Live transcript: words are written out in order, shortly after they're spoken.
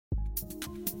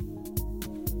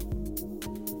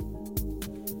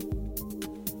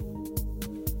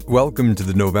Welcome to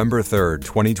the November 3rd,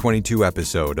 2022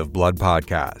 episode of Blood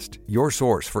Podcast, your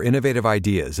source for innovative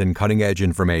ideas and cutting-edge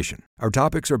information. Our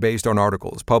topics are based on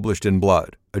articles published in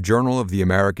Blood, a journal of the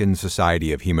American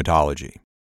Society of Hematology.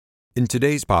 In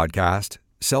today's podcast,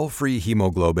 cell-free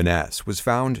hemoglobin S was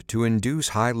found to induce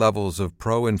high levels of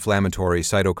pro-inflammatory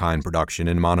cytokine production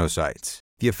in monocytes.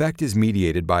 The effect is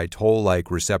mediated by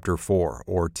toll-like receptor 4,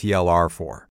 or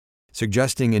TLR4.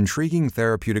 Suggesting intriguing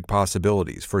therapeutic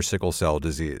possibilities for sickle cell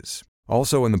disease.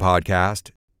 Also in the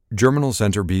podcast, germinal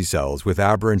center B cells with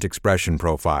aberrant expression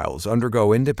profiles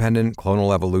undergo independent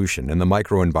clonal evolution in the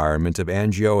microenvironment of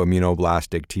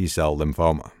angioimmunoblastic T-cell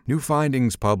lymphoma. New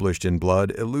findings published in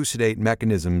Blood elucidate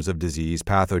mechanisms of disease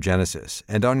pathogenesis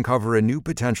and uncover a new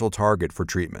potential target for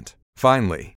treatment.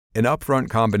 Finally, an upfront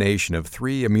combination of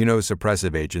 3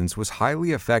 immunosuppressive agents was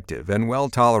highly effective and well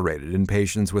tolerated in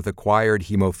patients with acquired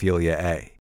hemophilia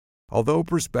A. Although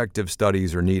prospective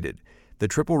studies are needed, the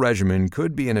triple regimen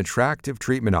could be an attractive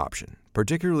treatment option,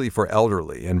 particularly for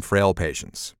elderly and frail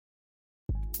patients.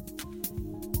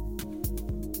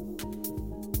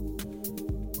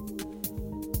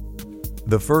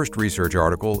 The first research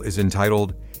article is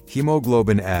entitled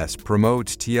Hemoglobin S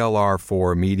promotes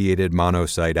TLR4-mediated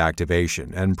monocyte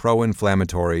activation and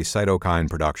pro-inflammatory cytokine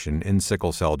production in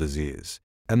sickle cell disease.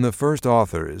 And the first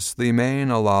author is Slimane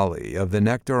Alali of the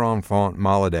Nectar Enfant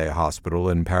Malade Hospital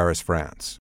in Paris,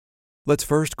 France. Let's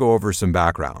first go over some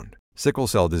background. Sickle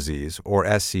cell disease, or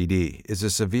SCD, is a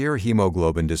severe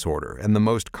hemoglobin disorder and the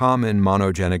most common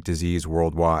monogenic disease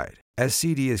worldwide.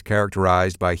 SCD is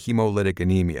characterized by hemolytic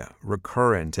anemia,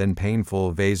 recurrent and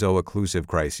painful vaso-occlusive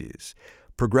crises,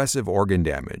 progressive organ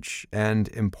damage, and,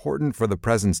 important for the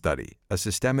present study, a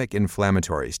systemic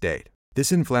inflammatory state.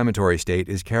 This inflammatory state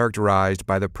is characterized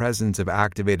by the presence of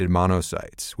activated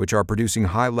monocytes, which are producing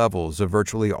high levels of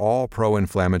virtually all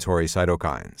pro-inflammatory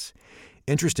cytokines.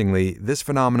 Interestingly, this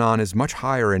phenomenon is much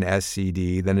higher in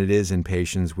SCD than it is in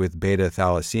patients with beta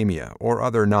thalassemia or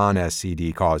other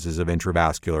non-SCD causes of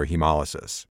intravascular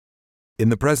hemolysis. In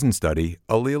the present study,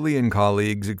 Alali and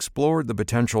colleagues explored the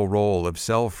potential role of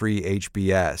cell-free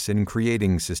HbS in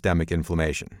creating systemic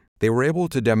inflammation. They were able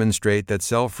to demonstrate that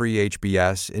cell-free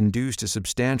HbS induced a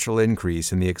substantial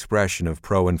increase in the expression of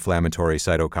pro-inflammatory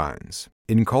cytokines.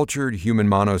 In cultured human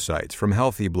monocytes from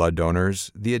healthy blood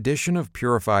donors, the addition of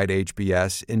purified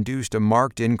HbS induced a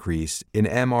marked increase in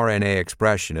mRNA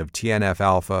expression of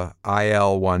TNF-alpha,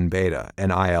 IL-1 beta,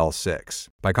 and IL-6.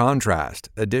 By contrast,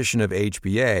 addition of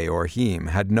HbA or heme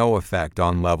had no effect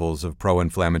on levels of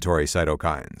pro-inflammatory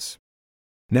cytokines.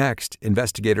 Next,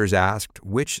 investigators asked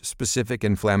which specific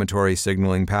inflammatory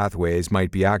signaling pathways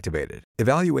might be activated.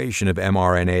 Evaluation of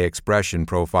mRNA expression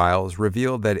profiles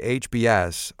revealed that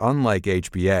HbS, unlike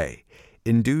HbA,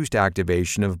 induced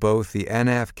activation of both the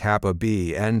NF-kappa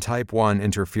B and type 1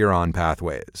 interferon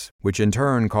pathways, which in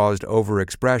turn caused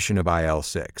overexpression of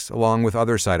IL-6, along with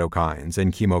other cytokines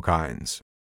and chemokines.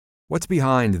 What's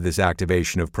behind this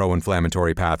activation of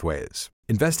pro-inflammatory pathways?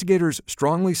 Investigators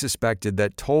strongly suspected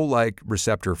that toll-like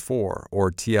receptor 4,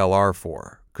 or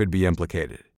TLR4, could be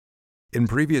implicated. In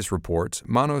previous reports,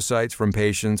 monocytes from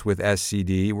patients with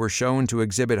SCD were shown to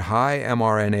exhibit high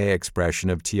mRNA expression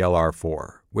of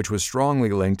TLR4, which was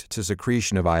strongly linked to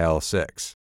secretion of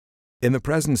IL-6. In the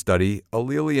present study,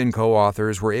 Alali and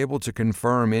co-authors were able to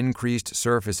confirm increased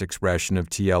surface expression of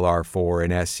TLR4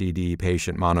 in SCD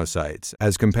patient monocytes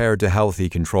as compared to healthy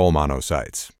control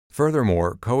monocytes.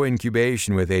 Furthermore,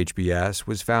 co-incubation with HbS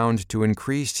was found to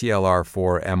increase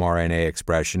TLR4 mRNA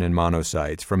expression in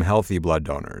monocytes from healthy blood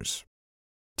donors.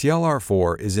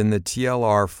 TLR4 is in the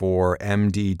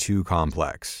TLR4-MD2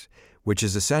 complex, which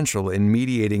is essential in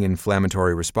mediating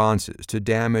inflammatory responses to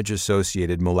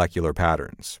damage-associated molecular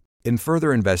patterns. In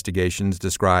further investigations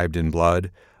described in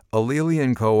Blood, Alali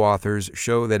and co-authors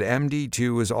show that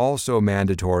MD2 is also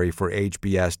mandatory for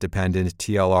HbS-dependent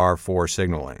TLR4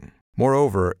 signaling.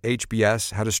 Moreover,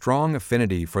 HbS had a strong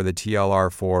affinity for the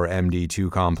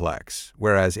TLR4-MD2 complex,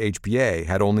 whereas HbA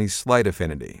had only slight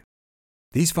affinity.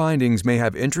 These findings may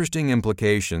have interesting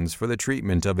implications for the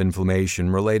treatment of inflammation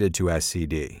related to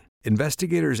SCD.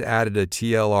 Investigators added a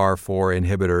TLR4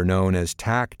 inhibitor known as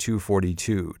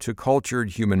TAC242 to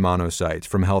cultured human monocytes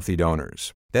from healthy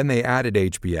donors. Then they added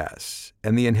HbS,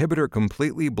 and the inhibitor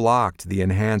completely blocked the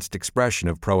enhanced expression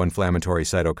of pro-inflammatory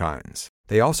cytokines.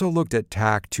 They also looked at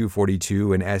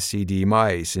TAC242 in SCD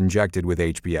mice injected with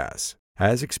HbS.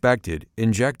 As expected,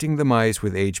 injecting the mice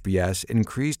with HbS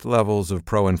increased levels of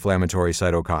pro-inflammatory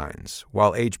cytokines,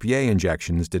 while HbA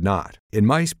injections did not. In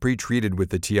mice pre-treated with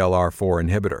the TLR4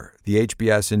 inhibitor, the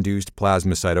HbS-induced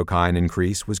plasma cytokine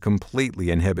increase was completely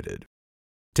inhibited.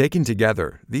 Taken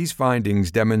together, these findings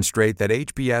demonstrate that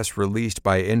HbS released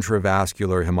by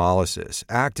intravascular hemolysis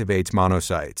activates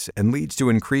monocytes and leads to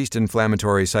increased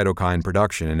inflammatory cytokine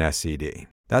production in SCD.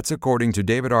 That's according to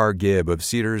David R. Gibb of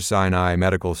Cedars-Sinai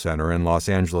Medical Center in Los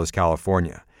Angeles,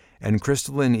 California, and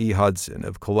Crystalline E. Hudson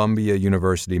of Columbia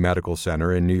University Medical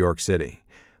Center in New York City,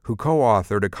 who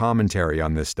co-authored a commentary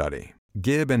on this study.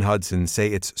 Gibb and Hudson say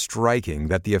it's striking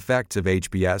that the effects of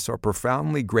HbS are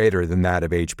profoundly greater than that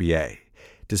of HbA,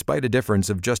 despite a difference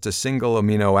of just a single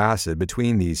amino acid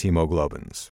between these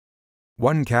hemoglobins.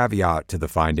 One caveat to the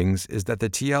findings is that the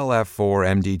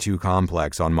TLF4-MD2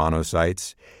 complex on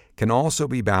monocytes can also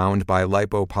be bound by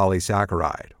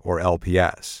lipopolysaccharide, or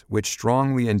LPS, which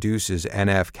strongly induces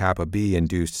NF-kappa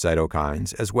B-induced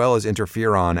cytokines as well as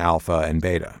interferon alpha and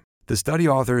beta. The study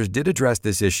authors did address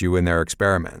this issue in their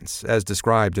experiments, as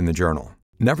described in the journal.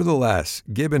 Nevertheless,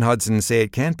 Gibb and Hudson say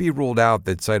it can't be ruled out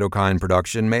that cytokine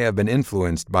production may have been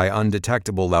influenced by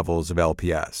undetectable levels of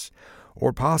LPS,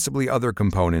 or possibly other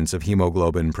components of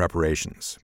hemoglobin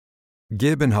preparations.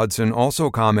 Gibb and Hudson also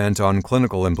comment on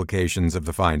clinical implications of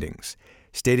the findings,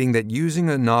 stating that using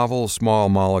a novel small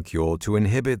molecule to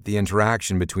inhibit the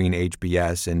interaction between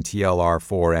HbS and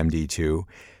TLR4-MD2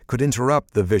 could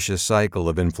interrupt the vicious cycle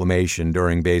of inflammation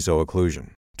during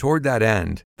vaso-occlusion. Toward that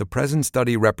end, the present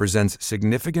study represents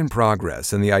significant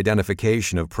progress in the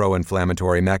identification of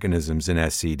pro-inflammatory mechanisms in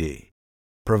SCD,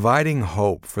 providing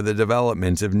hope for the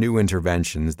development of new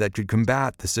interventions that could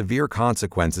combat the severe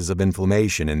consequences of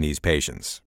inflammation in these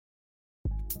patients.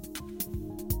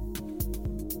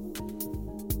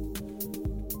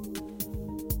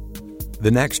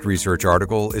 The next research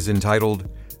article is entitled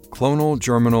Clonal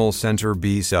Germinal Center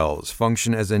B Cells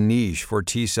Function as a Niche for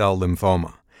T-Cell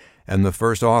Lymphoma, and the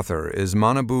first author is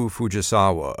Manabu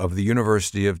Fujisawa of the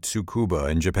University of Tsukuba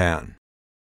in Japan.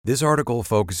 This article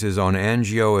focuses on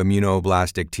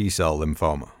angioimmunoblastic T-cell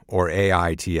lymphoma, or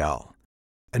AITL,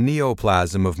 a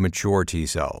neoplasm of mature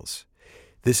T-cells.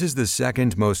 This is the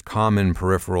second most common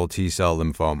peripheral T-cell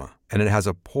lymphoma, and it has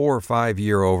a poor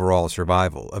 5-year overall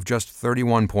survival of just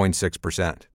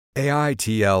 31.6%.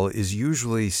 AITL is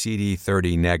usually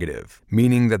CD30 negative,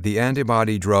 meaning that the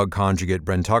antibody-drug conjugate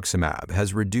brentuximab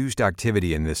has reduced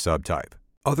activity in this subtype.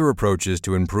 Other approaches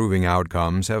to improving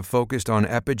outcomes have focused on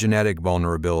epigenetic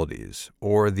vulnerabilities,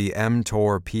 or the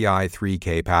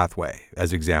mTOR-PI3K pathway,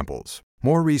 as examples.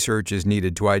 More research is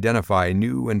needed to identify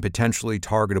new and potentially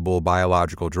targetable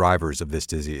biological drivers of this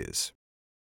disease.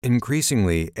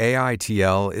 Increasingly,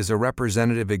 AITL is a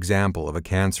representative example of a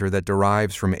cancer that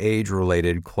derives from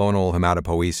age-related clonal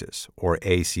hematopoiesis, or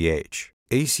ACH.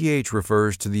 ACH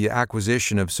refers to the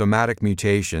acquisition of somatic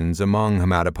mutations among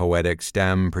hematopoietic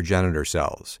stem progenitor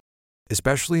cells,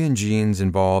 especially in genes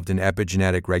involved in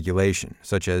epigenetic regulation,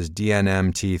 such as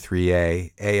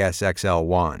DNMT3A,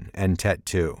 ASXL1, and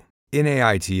TET2. In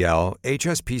AITL,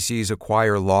 HSPCs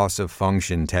acquire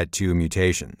loss-of-function TET2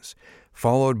 mutations,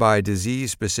 followed by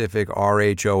disease-specific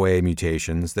RHOA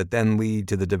mutations that then lead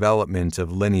to the development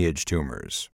of lineage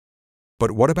tumors.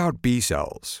 But what about B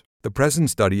cells? The present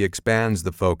study expands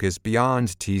the focus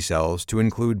beyond T cells to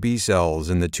include B cells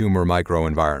in the tumor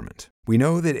microenvironment. We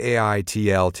know that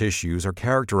AITL tissues are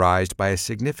characterized by a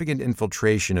significant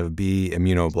infiltration of B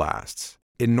immunoblasts.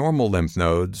 In normal lymph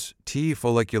nodes, T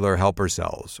follicular helper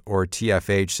cells, or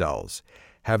TFH cells,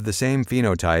 have the same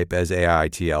phenotype as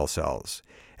AITL cells,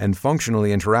 and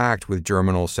functionally interact with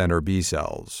germinal center B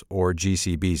cells, or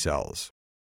GCB cells.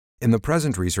 In the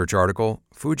present research article,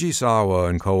 Fujisawa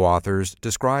and co-authors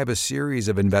describe a series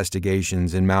of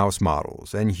investigations in mouse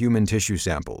models and human tissue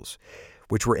samples,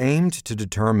 which were aimed to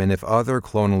determine if other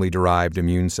clonally derived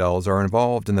immune cells are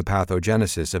involved in the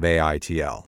pathogenesis of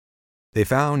AITL. They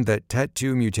found that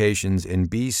TET2 mutations in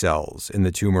B cells in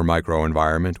the tumor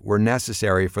microenvironment were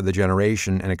necessary for the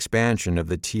generation and expansion of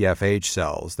the TFH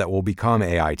cells that will become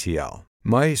AITL.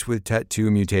 Mice with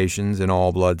TET2 mutations in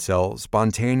all blood cells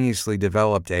spontaneously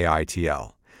developed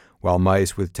AITL, while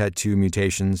mice with TET2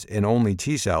 mutations in only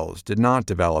T cells did not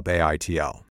develop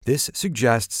AITL. This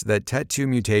suggests that TET2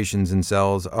 mutations in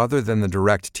cells other than the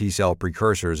direct T cell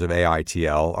precursors of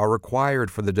AITL are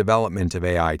required for the development of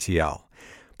AITL,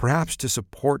 perhaps to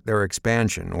support their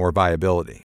expansion or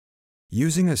viability.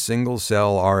 Using a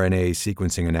single-cell RNA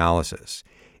sequencing analysis,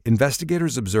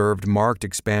 investigators observed marked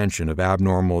expansion of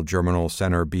abnormal germinal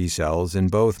center B cells in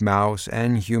both mouse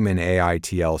and human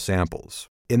AITL samples.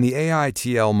 In the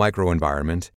AITL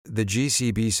microenvironment, the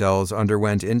GCB cells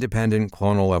underwent independent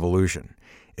clonal evolution,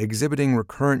 exhibiting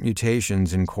recurrent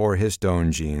mutations in core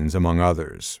histone genes, among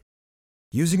others.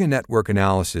 Using a network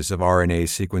analysis of RNA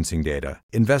sequencing data,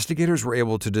 investigators were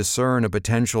able to discern a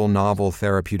potential novel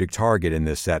therapeutic target in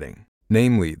this setting.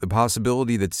 namely the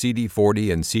possibility that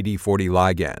CD40 and CD40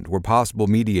 ligand were possible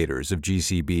mediators of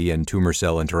GCB and tumor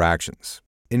cell interactions.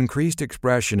 Increased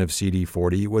expression of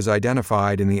CD40 was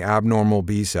identified in the abnormal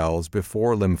B cells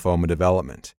before lymphoma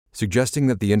development, suggesting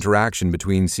that the interaction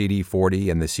between CD40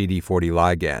 and the CD40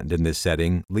 ligand in this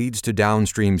setting leads to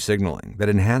downstream signaling that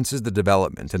enhances the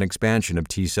development and expansion of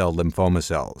T-cell lymphoma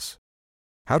cells.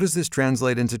 How does this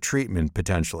translate into treatment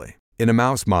potentially? In a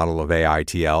mouse model of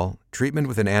AITL, treatment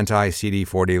with an anti-CD40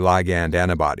 ligand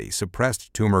antibody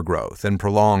suppressed tumor growth and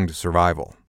prolonged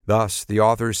survival. Thus, the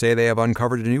authors say they have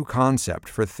uncovered a new concept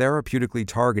for therapeutically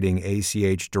targeting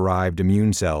ACH-derived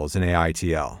immune cells in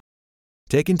AITL.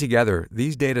 Taken together,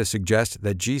 these data suggest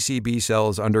that GCB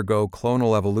cells undergo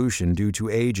clonal evolution due to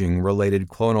aging-related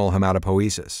clonal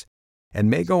hematopoiesis, and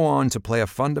may go on to play a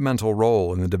fundamental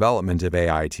role in the development of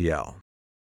AITL.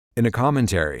 In a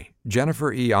commentary,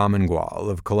 Jennifer E. Amengual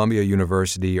of Columbia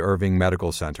University Irving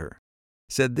Medical Center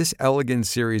said this elegant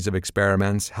series of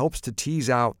experiments helps to tease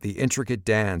out the intricate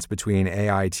dance between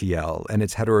AITL and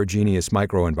its heterogeneous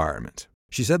microenvironment.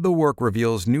 She said the work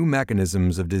reveals new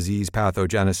mechanisms of disease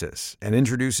pathogenesis and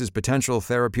introduces potential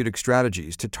therapeutic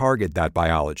strategies to target that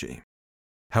biology.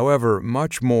 However,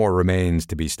 much more remains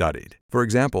to be studied. For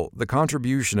example, the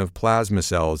contribution of plasma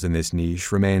cells in this niche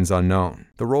remains unknown.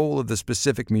 The role of the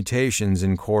specific mutations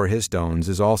in core histones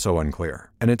is also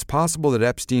unclear, and it's possible that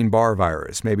Epstein-Barr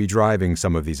virus may be driving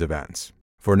some of these events.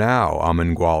 For now,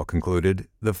 Amengual concluded,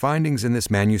 the findings in this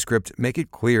manuscript make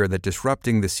it clear that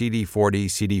disrupting the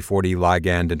CD40-CD40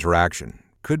 ligand interaction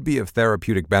could be of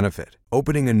therapeutic benefit,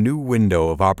 opening a new window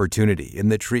of opportunity in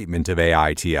the treatment of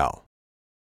AITL.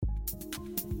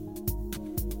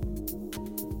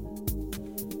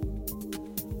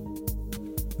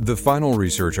 The final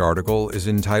research article is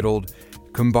entitled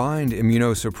Combined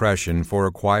Immunosuppression for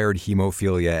Acquired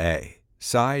Hemophilia A.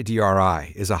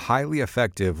 Cy-DRI is a highly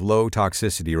effective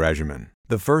low-toxicity regimen.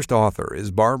 The first author is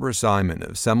Barbara Simon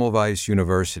of Semmelweis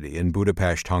University in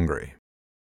Budapest, Hungary.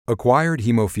 Acquired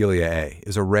hemophilia A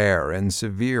is a rare and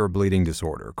severe bleeding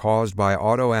disorder caused by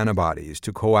autoantibodies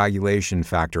to coagulation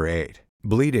factor VIII.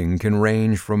 Bleeding can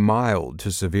range from mild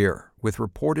to severe, with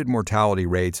reported mortality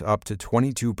rates up to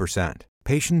 22%.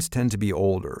 Patients tend to be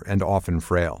older and often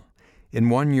frail. In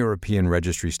one European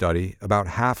registry study, about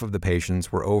half of the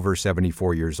patients were over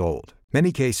 74 years old.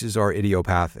 Many cases are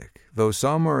idiopathic, though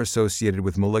some are associated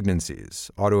with malignancies,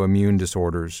 autoimmune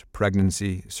disorders,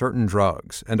 pregnancy, certain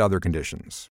drugs, and other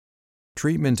conditions.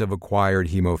 Treatment of acquired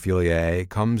hemophilia A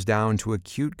comes down to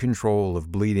acute control of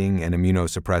bleeding and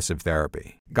immunosuppressive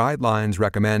therapy. Guidelines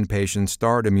recommend patients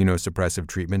start immunosuppressive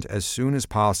treatment as soon as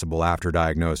possible after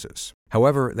diagnosis.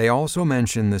 However, they also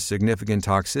mention the significant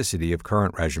toxicity of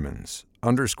current regimens,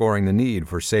 underscoring the need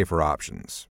for safer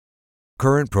options.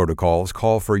 Current protocols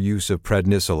call for use of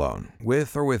prednisolone,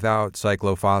 with or without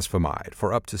cyclophosphamide,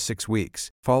 for up to 6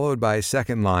 weeks, followed by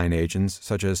second-line agents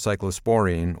such as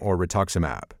cyclosporine or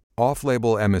rituximab.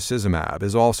 Off-label emicizumab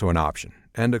is also an option,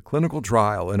 and a clinical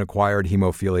trial in acquired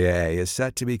hemophilia A is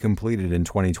set to be completed in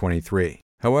 2023.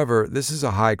 However, this is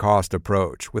a high-cost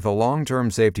approach with a long-term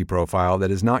safety profile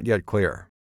that is not yet clear.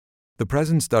 The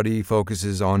present study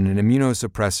focuses on an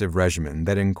immunosuppressive regimen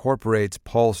that incorporates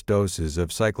pulse doses of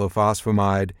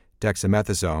cyclophosphamide,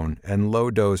 dexamethasone, and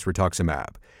low-dose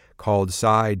rituximab, called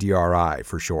Cy-DRI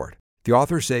for short. The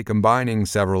authors say combining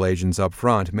several agents up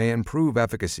front may improve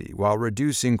efficacy while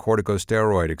reducing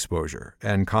corticosteroid exposure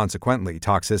and, consequently,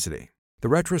 toxicity. The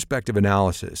retrospective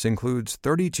analysis includes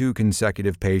 32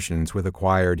 consecutive patients with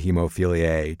acquired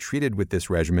hemophilia A treated with this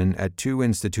regimen at 2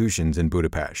 institutions in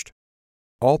Budapest.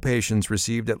 All patients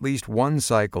received at least one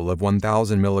cycle of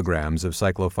 1,000 milligrams of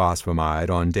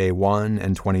cyclophosphamide on day 1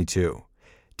 and 22,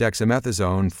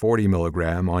 dexamethasone 40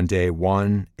 milligram on day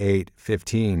 1, 8,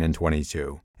 15, and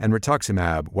 22, and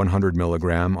rituximab 100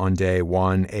 milligram on day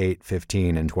 1, 8,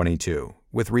 15, and 22,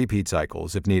 with repeat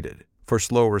cycles if needed, for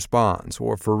slow response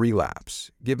or for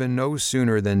relapse, given no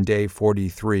sooner than day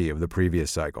 43 of the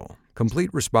previous cycle.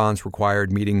 Complete response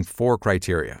required meeting 4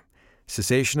 criteria: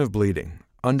 cessation of bleeding,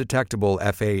 undetectable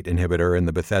F8 inhibitor in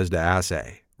the Bethesda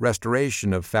assay,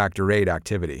 restoration of factor VIII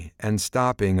activity, and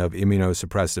stopping of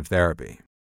immunosuppressive therapy.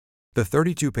 The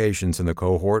 32 patients in the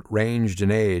cohort ranged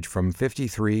in age from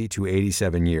 53 to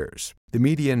 87 years. The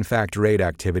median factor VIII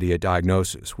activity at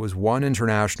diagnosis was 1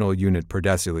 international unit per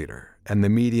deciliter, and the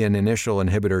median initial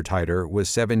inhibitor titer was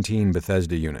 17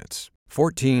 Bethesda units.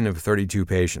 14 of 32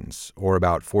 patients, or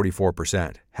about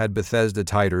 44%, had Bethesda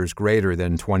titers greater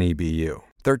than 20 BU.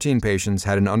 13 patients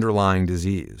had an underlying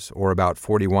disease, or about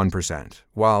 41%,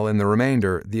 while in the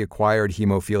remainder, the acquired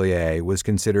hemophilia A was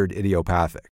considered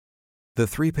idiopathic. The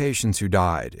 3 patients who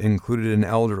died included an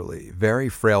elderly, very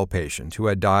frail patient who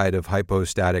had died of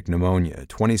hypostatic pneumonia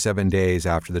 27 days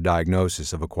after the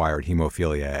diagnosis of acquired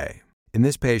hemophilia A. In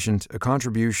this patient, a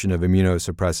contribution of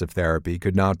immunosuppressive therapy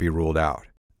could not be ruled out.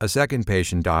 A second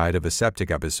patient died of a septic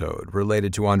episode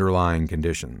related to underlying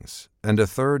conditions, and a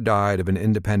third died of an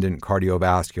independent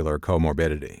cardiovascular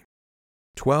comorbidity.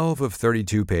 12 of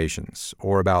 32 patients,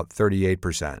 or about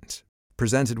 38%,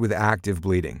 presented with active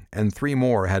bleeding, and 3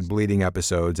 more had bleeding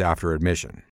episodes after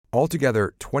admission.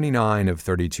 Altogether, 29 of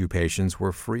 32 patients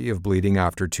were free of bleeding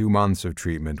after 2 months of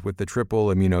treatment with the triple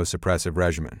immunosuppressive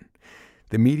regimen.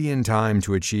 The median time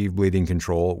to achieve bleeding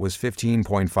control was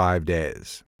 15.5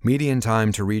 days. Median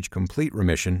time to reach complete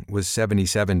remission was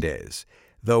 77 days,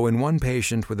 though in one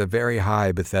patient with a very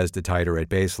high Bethesda titer at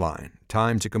baseline,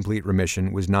 time to complete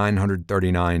remission was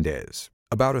 939 days.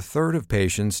 About a third of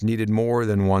patients needed more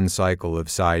than 1 cycle of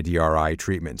Cy-DRI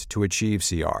treatment to achieve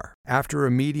CR. After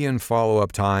a median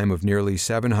follow-up time of nearly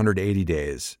 780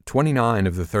 days, 29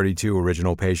 of the 32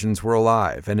 original patients were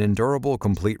alive and in durable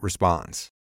complete response.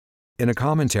 In a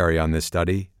commentary on this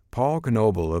study, Paul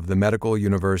Knobel of the Medical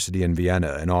University in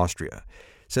Vienna in Austria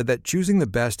said that choosing the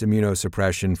best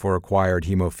immunosuppression for acquired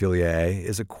hemophilia A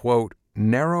is a, quote,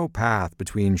 narrow path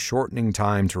between shortening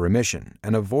time to remission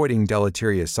and avoiding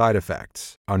deleterious side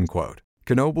effects, unquote.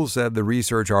 Knobel said the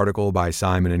research article by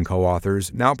Simon and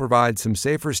co-authors now provides some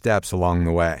safer steps along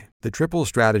the way. The triple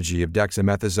strategy of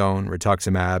dexamethasone,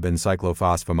 rituximab, and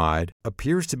cyclophosphamide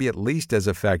appears to be at least as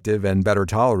effective and better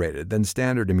tolerated than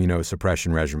standard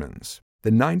immunosuppression regimens.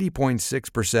 The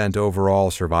 90.6%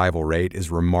 overall survival rate is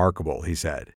remarkable, he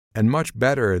said, and much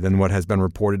better than what has been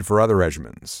reported for other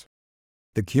regimens.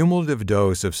 The cumulative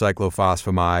dose of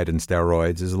cyclophosphamide and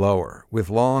steroids is lower, with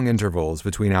long intervals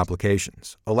between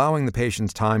applications, allowing the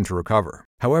patient's time to recover.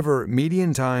 However,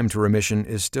 median time to remission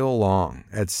is still long,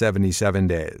 at 77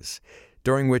 days,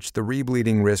 during which the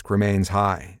rebleeding risk remains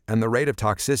high, and the rate of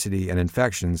toxicity and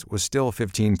infections was still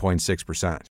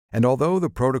 15.6%. And although the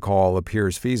protocol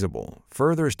appears feasible,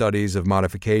 further studies of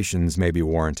modifications may be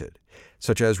warranted,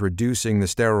 such as reducing the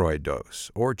steroid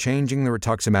dose, or changing the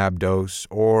rituximab dose,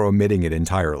 or omitting it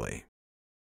entirely.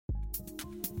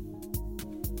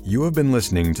 You have been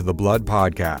listening to the Blood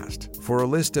Podcast. For a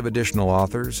list of additional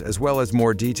authors, as well as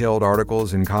more detailed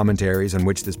articles and commentaries on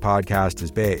which this podcast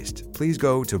is based, please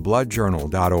go to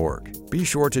bloodjournal.org. Be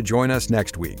sure to join us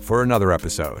next week for another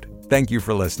episode. Thank you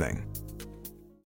for listening.